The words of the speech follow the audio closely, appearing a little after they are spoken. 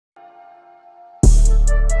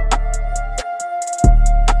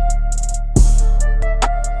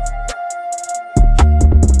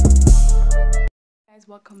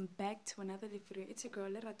welcome back to another video. It's your girl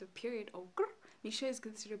littt period. Make sure it's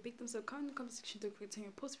good to big thumbs up, comment in the comment section, don't forget to turn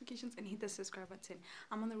your post notifications and hit the subscribe button.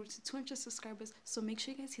 I'm on the road to 200 subscribers, so make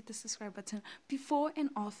sure you guys hit the subscribe button before and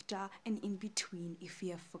after and in between if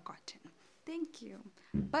you have forgotten. Thank you.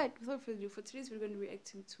 But without further ado, for today's video, we're going to be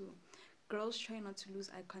reacting to girls trying not to lose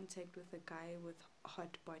eye contact with a guy with a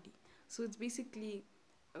hot body. So it's basically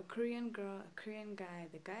a Korean girl, a Korean guy.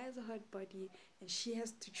 The guy has a hot body and she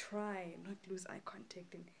has to try not lose eye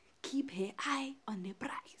contact and keep her eye on the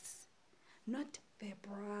prize. Not the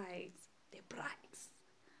prize, the prize.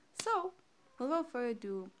 So, without further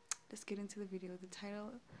ado, let's get into the video. The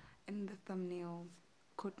title and the thumbnail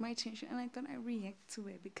caught my attention and I thought I'd react to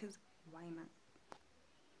it because why not?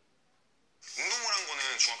 운동을 한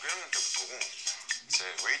거는 중학교 1학년 때부터고 제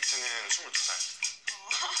웨이트는 22살.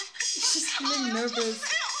 She's feeling nervous.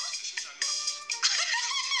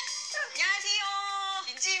 안녕하세요,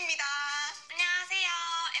 민지입니다. 안녕하세요,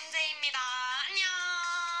 MJ입니다. 안녕.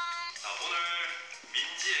 자, 오늘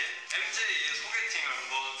민지의 MJ의 소개팅을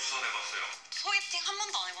한번 주선해봤어요. 소개팅 한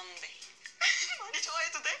번도 안 해봤는데 많이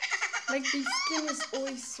좋아해도 돼? Like the skin is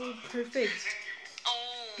always so perfect.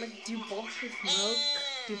 Like do you bath with milk?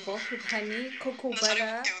 Do you bath with honey, cocoa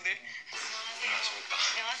butter?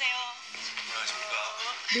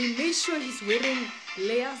 They made sure he's wearing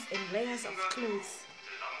layers and layers of clothes.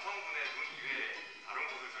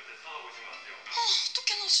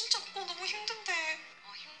 어떡해, 나 진짜 그거 너무 힘든데.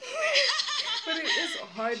 But it is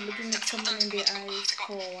hard looking at someone in their eyes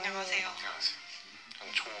for a while. 안녕하세요. 안녕하세요.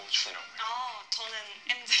 저는 조준이라고요. 저는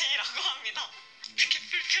MJ라고 합니다. 되게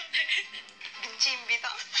불편해.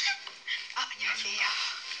 민지입니다. 안녕하세요.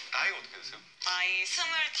 나이가 어떻게 되세요? 나이 25.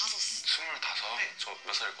 25? 네. 저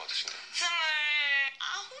몇 살일 것 같으신데요? 29?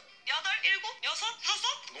 8? 7? 6? 6? 5?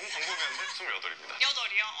 너무 광범위한데? 28입니다.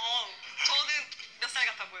 8이요? 저는 몇 살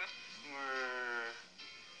같아 보여?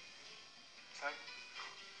 20살?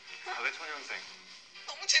 4대천년생.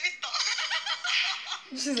 너무 재밌다.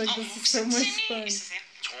 She's like, this is so much 취미 fun. 있으세요?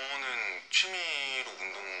 저는 취미로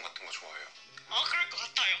운동 같은 거 좋아해요. 그럴 것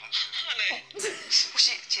같아요. 네.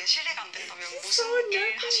 혹시 제 실례가 안 된다면 무슨 So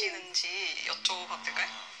일 하시는지 여쭤봐도 될까요?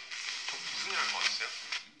 저 무슨 일 할 것 같으세요?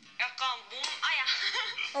 약간 몸 아야.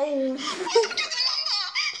 Oh.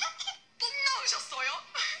 뽐 나오셨어요?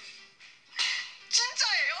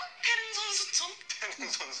 진짜예요? 태릉 선수촌? 태릉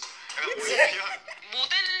선수. 약간 올림피아.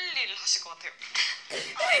 모델 일 하실 것 같아요.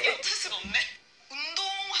 이게 어쩔 수가 없네.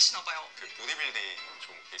 운동하시나 봐요. 그 보디빌딩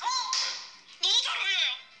좀. 너무 잘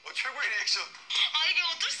어울려요. 최고의 리액션. 이게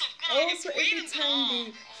어쩔 수 없구나. Also, 이게 every 보이는구나. time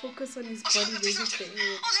they focus on his body, they hit the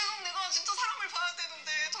ear. 죄송, 내가 진짜 사람을 봐야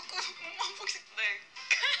되는데 자꾸 몸만 보기. 네.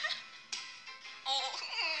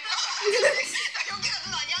 여기가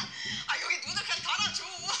눈 아니야? 여기 눈을 그냥 달아줘.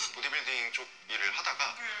 보디빌딩 쪽 일을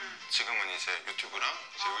하다가 지금은 이제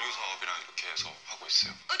유튜브랑 이제 의류 사업이랑 이렇게 해서 하고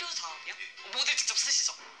있어요. 의류 사업이요? 모델 직접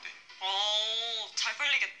쓰시죠? 네. 잘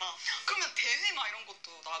팔리겠다. 그러면 대회 막 이런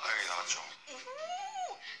것도 나가요? 여기 나갔죠.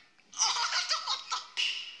 오! 맞다.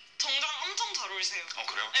 정장 엄청 잘 어울리세요.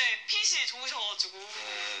 그래요? 네, 핏이 좋으셔가지고.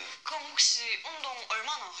 그럼 혹시 운동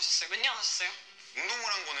얼마나 하셨어요? 몇 년 하셨어요?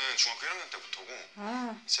 운동을 한 거는 중학교 1학년 때부터고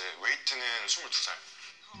이제 웨이트는 22살.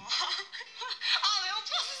 왜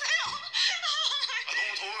오빠 쓰세요?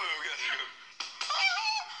 너무 더워요 여기가 지금.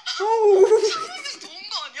 사람이 더운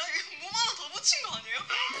거 아니야? 이거 몸 하나 더 붙인 거 아니에요?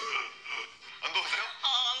 안 더우세요?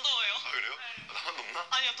 안 더워요. 그래요? 네. 나만 덥나?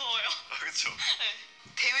 아니요, 더워요. 그쵸. 네.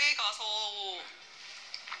 대회 가서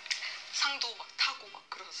상도 막 타고 막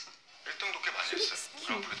그러셨어요? 1등도 꽤 많이 했어요.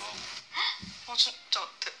 그랑프리도 하고. 진짜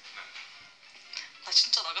나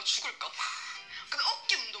진짜 나가 죽을까 봐. 근데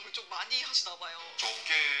어깨 운동을 좀 많이 하시나 봐요. 저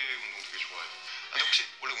어깨 운동 되게 좋아해요. 근데 혹시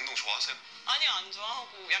원래 운동 좋아하세요? 아니요, 안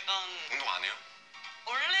좋아하고 약간 운동 안 해요?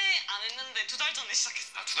 원래 안 했는데 2달 전에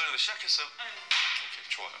시작했어요. 2달 전에 시작했어요? 네. 오케이,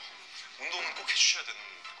 좋아요. 운동은 꼭 해주셔야 되는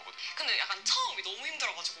거거든요. 근데 약간 처음이 너무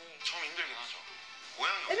힘들어가지고. 처음 힘들긴 하죠.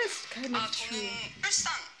 고향이 It is kind of true. 저는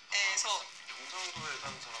울산에서. 경상도에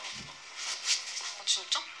사는 사람 같구나.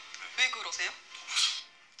 진짜? 왜 그러세요?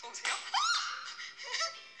 더우세요?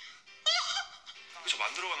 그쵸,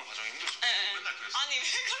 만들어가는 과정이 힘들죠. 네. 맨날 그랬어요. 아니, 왜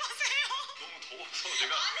그러세요? 너무 더워서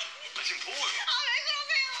제가 지금 더워요. 왜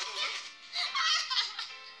그러세요? 더우세요?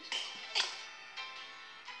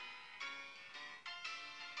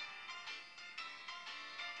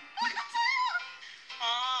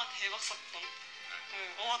 대박 사건.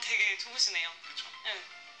 와, 되게 좋으시네요. 그쵸. 네.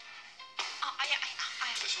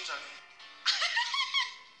 근데 심장이.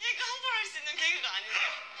 이거 함부로 할 수 있는 개그가 아니네요.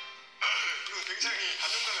 이거 굉장히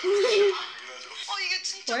감명감이 많긴 하죠. 이게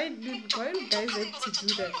진짜 Why do guys like to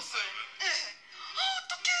do that? 네.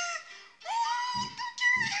 어떡해.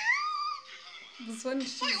 This one,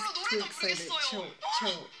 she's 이걸로 too 노래도 excited. 부르겠어요.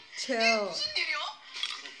 Chill. 무슨 일이야?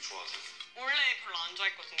 그룹 좋아하세요? 원래 별로 안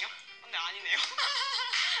좋아했거든요. 근데 아니네요.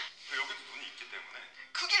 여기도 눈이 있기 때문에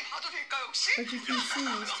그게 봐도 될까요 혹시? But you can see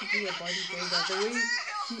he used to be a bodybuilder. The way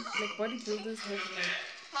like bodybuilders have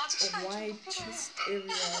like a wide chest area,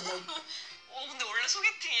 like. 근데 원래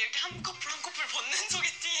소개팅이 이렇게 한 커플 한 커플 벗는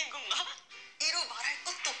소개팅인 건가? 이루 말할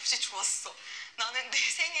것도 없이 좋았어. 나는 내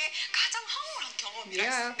생애 가장 황홀한 경험이라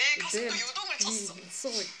했어. Yeah, 내 it 가슴도 did. 요동을 We 쳤어.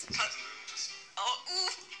 saw it.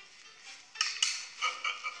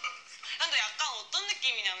 근데 약간 어떤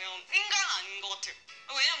느낌이냐면 인간 아닌 것 같아요.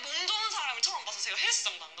 왜냐면 몸 좋은 사람을 처음 봐서 제가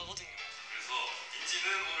헬스장도 안 가거든요. 그래서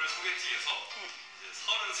인지는 오늘 소개팅에서 이제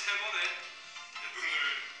 33번의 눈을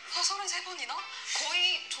 33번이나?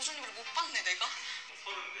 거의 조준님을 못 봤네 내가.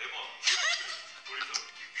 34번 우리도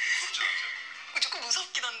무섭진 않죠? 조금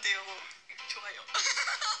무섭긴 한데요. 좋아요.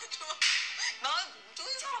 좋아. 난 몸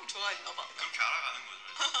좋은 사람 좋아했나 봐. 그렇게 알아가는 거죠.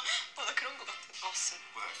 나 그런 것 같아.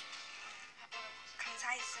 알았습니다. 고생하셨습니다.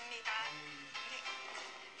 감사했습니다. 네.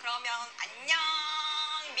 그러면 안녕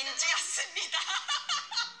민지였습니다.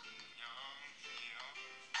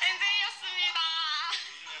 민지였습니다.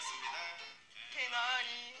 민지였습니다. 개나리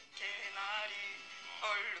개나리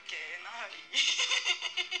얼룩 개나리.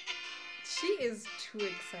 She is too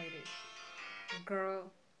excited.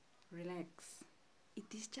 Girl, relax.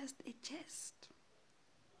 It is just a chest.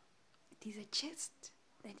 It is a chest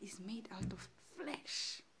that is made out of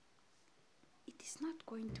flesh. It is not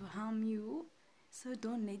going to harm you, so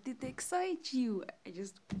don't let it excite you. I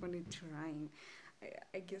just wanted to rhyme.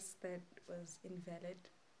 I guess that was invalid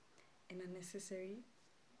and unnecessary.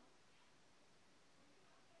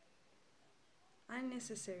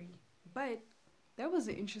 Unnecessary. But that was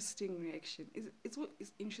an interesting reaction. It's what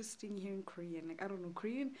is interesting hearing Korean. Like, I don't know,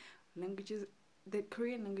 Korean languages, the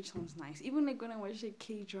Korean language sounds nice. Even like when I watch like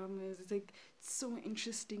K-dramas, it's like so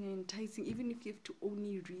interesting and enticing. Even if you have to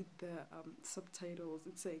only read the subtitles,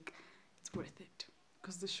 it's like, it's worth it.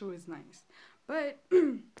 Because the show is nice. But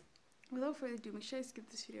without further ado, make sure you give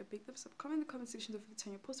this video a big thumbs up, comment in the comment section, don't forget to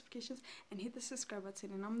turn your post notifications, and hit the subscribe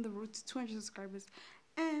button. And I'm on the road to 200 subscribers.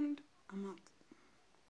 And I'm out.